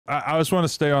I just want to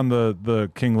stay on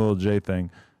the King Lil Jay thing.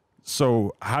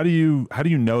 So how do you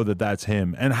know that that's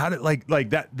him? And how did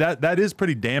that is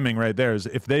pretty damning right there. Is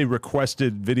if they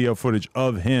requested video footage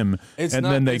of him It's and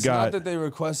not, then it's not that they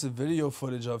requested video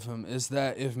footage of him. It's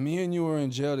that if me and you were in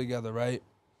jail together, right?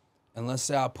 And let's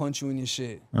say I punch you in your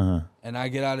shit, and I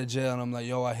get out of jail and I'm like,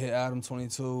 yo, I hit Adam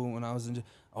 22 when I was in jail.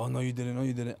 Oh, no, you didn't. No,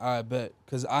 you didn't. All right, bet.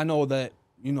 Because I know that,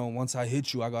 you know, once I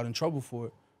hit you, I got in trouble for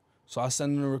it. So I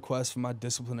send in a request for my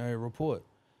disciplinary report.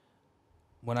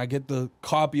 When I get the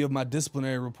copy of my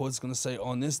disciplinary report, it's going to say,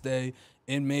 on this day,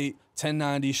 inmate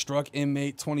 1090 struck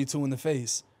inmate 22 in the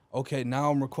face. Okay,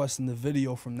 now I'm requesting the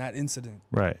video from that incident.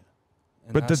 Right.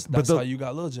 And that's how you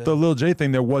got Lil Jay. The Lil Jay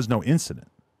thing, there was no incident.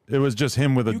 It was just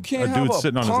him with a dude sitting on his... You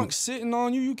can't have a punk sitting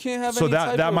on you. You can't have so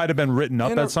that might have been written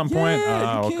up at some point?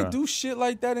 Yeah, you can't do shit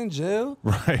like that in jail.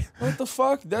 Right. What the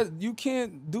fuck? That you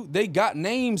can't do. They got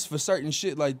names for certain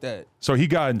shit like that. So he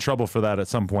got in trouble for that at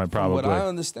some point, probably. From what I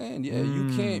understand, yeah.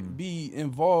 You can't be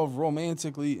involved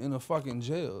romantically in a fucking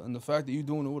jail. And the fact that you're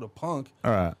doing it with a punk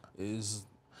is...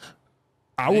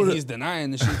 he's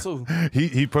denying the shit too.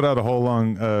 He put out a whole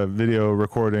long video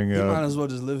recording. He might as well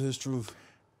just live his truth.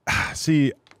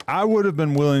 See, I would have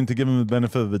been willing to give him the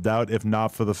benefit of the doubt if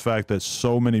not for the fact that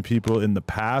so many people in the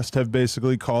past have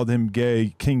basically called him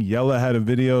gay. King Yella had a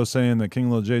video saying that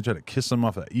King Lil Jay tried to kiss him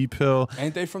off an E-pill.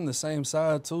 Ain't they from the same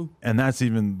side too? And that's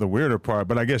even the weirder part.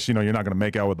 But I guess, you know, you're not going to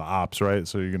make out with the ops, right?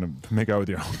 So you're going to make out with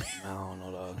your homie. I don't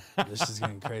know, dog. This is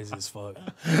getting crazy as fuck.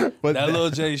 But that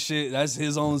Lil Jay shit, that's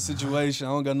his own situation.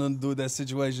 I don't got nothing to do with that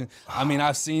situation. I mean,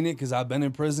 I've seen it because I've been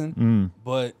in prison.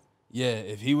 But yeah,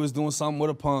 if he was doing something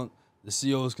with a punk, the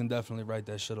COs can definitely write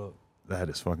that shit up. That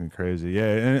is fucking crazy.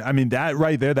 Yeah, and I mean, that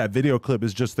right there, that video clip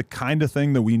is just the kind of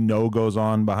thing that we know goes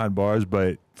on behind bars,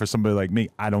 but for somebody like me,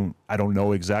 I don't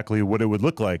know exactly what it would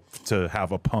look like to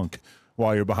have a punk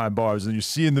while you're behind bars. And you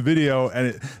see in the video, and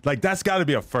it, like, that's got to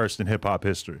be a first in hip-hop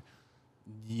history.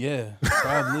 Yeah,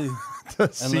 probably.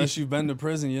 Unless you've been to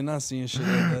prison, you're not seeing shit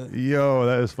like that. Yo,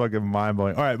 that is fucking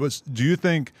mind-blowing. All right, but do you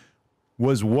think...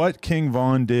 was what King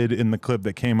Von did in the clip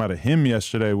that came out of him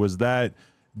yesterday, was that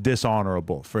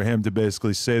dishonorable for him to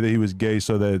basically say that he was gay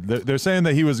so that they're saying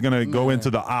that he was going to go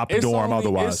into the op dorm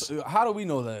otherwise? How do we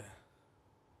know that?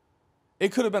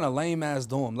 It could have been a lame-ass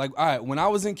dorm. Like, all right, when I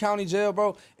was in county jail,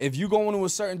 bro, if you go into a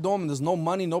certain dorm and there's no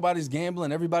money, nobody's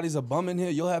gambling, everybody's a bum in here,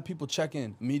 you'll have people check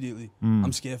in immediately.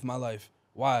 I'm scared for my life.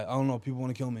 Why? I don't know. People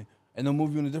want to kill me. And they'll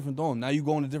move you in a different dorm. Now you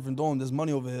go in a different dorm, there's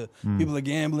money over here. People are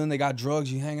gambling, they got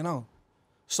drugs, you hanging out.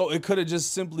 So it could have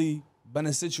just simply been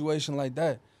a situation like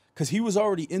that. Because he was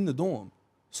already in the dorm.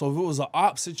 So if it was an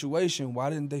op situation, why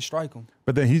didn't they strike him?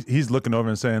 But then he's looking over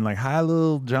and saying, like, hi,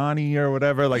 little Johnny or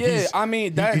whatever. Like, yeah, I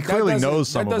mean, he clearly knows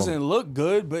some of them. That doesn't look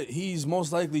good, but he's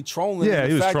most likely trolling. Yeah,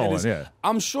 he was trolling, yeah.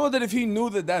 I'm sure that if he knew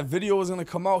that video was going to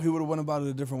come out, he would have went about it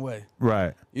a different way.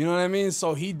 Right. You know what I mean?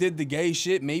 So he did the gay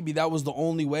shit. Maybe that was the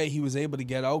only way he was able to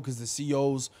get out because the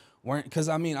COs weren't. Because,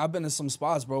 I mean, I've been in some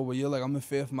spots, bro, where you're like, I'm in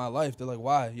fear for my life. They're like,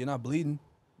 why? You're not bleeding.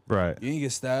 Right. You ain't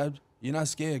get stabbed. You're not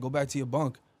scared. Go back to your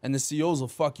bunk. And the COs will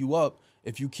fuck you up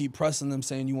if you keep pressing them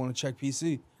saying you want to check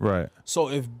PC. Right.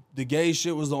 So if the gay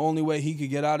shit was the only way he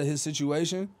could get out of his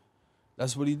situation,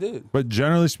 that's what he did. But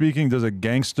generally speaking, does a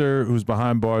gangster who's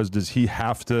behind bars, does he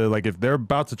have to, like, if they're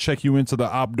about to check you into the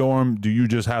op dorm, do you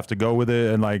just have to go with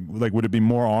it? And like would it be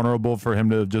more honorable for him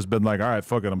to have just been like, all right,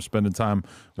 fuck it, I'm spending time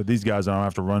with these guys, I don't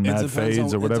have to run mad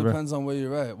fades or whatever? It depends on where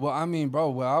you're at. Well, I mean, bro,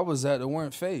 where I was at, there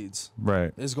weren't fades.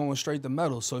 Right. It's going straight to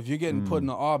metal. So if you're getting put in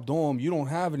the op dorm, you don't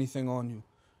have anything on you.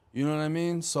 You know what I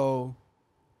mean? So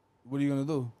what are you going to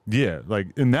do? Yeah, like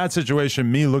in that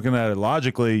situation, me looking at it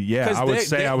logically, yeah, I would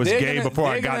say I was gay before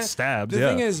I got stabbed. The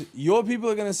thing is, your people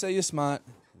are going to say you're smart.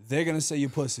 They're going to say you're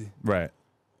pussy. Right.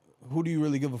 Who do you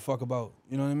really give a fuck about?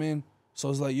 You know what I mean? So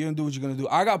it's like, you're going to do what you're going to do.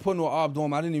 I got put into an op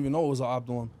dorm. I didn't even know it was an op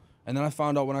dorm. And then I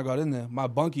found out when I got in there, my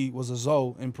bunkie was a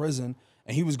Zoe in prison,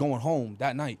 and he was going home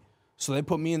that night. So they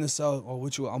put me in the cell. Oh,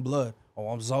 what you? I'm blood. Oh,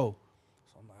 I'm Zoe.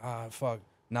 So I'm like, fuck.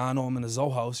 Now I know I'm in the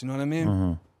Zoe house. You know what I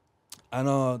mean? And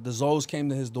the Zoes came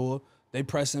to his door. They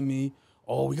pressing me.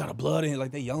 Oh, we got a blood in here.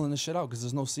 Like, they yelling this shit out because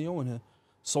there's no CO in here.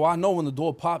 So I know when the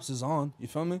door pops is on. You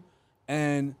feel me?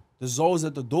 And the Zoes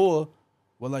at the door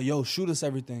were like, yo, shoot us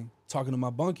everything. Talking to my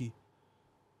bunkie.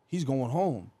 He's going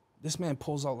home. This man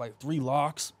pulls out like 3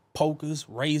 locks, pokers,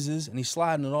 razors, and he's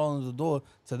sliding it all into the door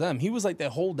to them. He was like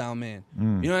that hold down man.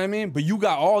 You know what I mean? But you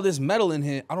got all this metal in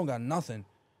here. I don't got nothing.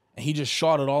 And he just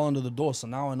shot it all under the door. So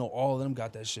now I know all of them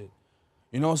got that shit.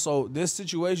 You know, so there's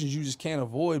situations you just can't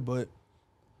avoid, but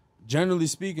generally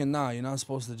speaking, nah, you're not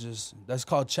supposed to just, that's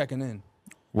called checking in.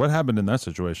 What happened in that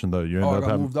situation though? You ended I up got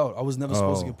having. moved out. I was never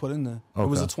supposed to get put in there. It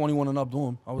was a Okay. 21 and up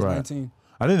dorm. I was Right. 19.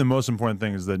 I think the most important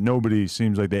thing is that nobody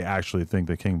seems like they actually think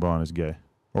that King Von is gay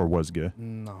or was gay.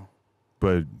 No.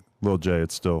 But Lil Jay,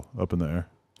 it's still up in the air.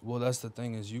 Well, that's the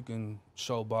thing is you can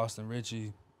show Boston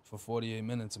Richie for 48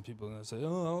 minutes and people are going to say,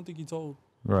 oh, I don't think he told.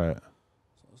 Right.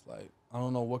 So it's like, I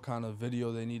don't know what kind of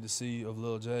video they need to see of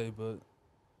Lil J, but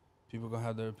people going to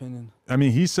have their opinion. I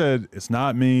mean, he said, it's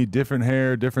not me, different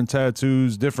hair, different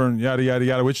tattoos, different yada, yada,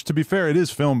 yada, which to be fair, it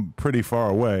is filmed pretty far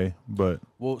away, but.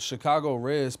 Well, Chicago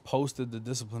Reds posted the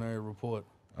disciplinary report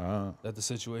that the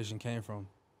situation came from.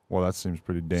 Well, that seems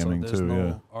pretty damning so there's too, no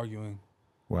yeah. arguing.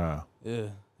 Wow. Yeah,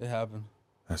 it happened.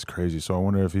 That's crazy. So I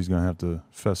wonder if he's going to have to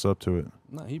fess up to it.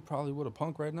 Nah, he probably would have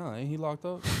punk right now. Ain't he locked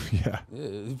up? Yeah. Yeah,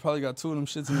 he probably got 2 of them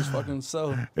shits in his fucking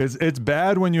cell. It's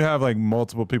bad when you have like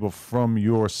multiple people from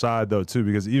your side though too,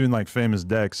 because even like Famous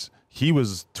Dex, he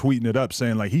was tweeting it up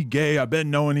saying like he gay, I've been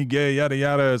knowing he gay, yada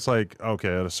yada. It's like,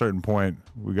 okay, at a certain point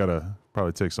we gotta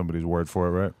probably take somebody's word for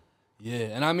it, right? Yeah,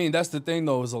 and I mean that's the thing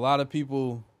though, is a lot of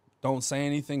people don't say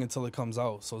anything until it comes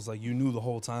out. So it's like you knew the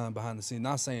whole time behind the scenes.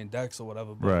 Not saying Dex or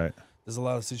whatever, but Right. there's a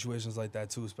lot of situations like that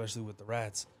too, especially with the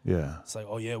rats. Yeah. It's like,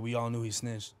 oh yeah, we all knew he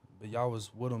snitched, but y'all was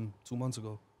with him 2 months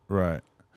ago. Right.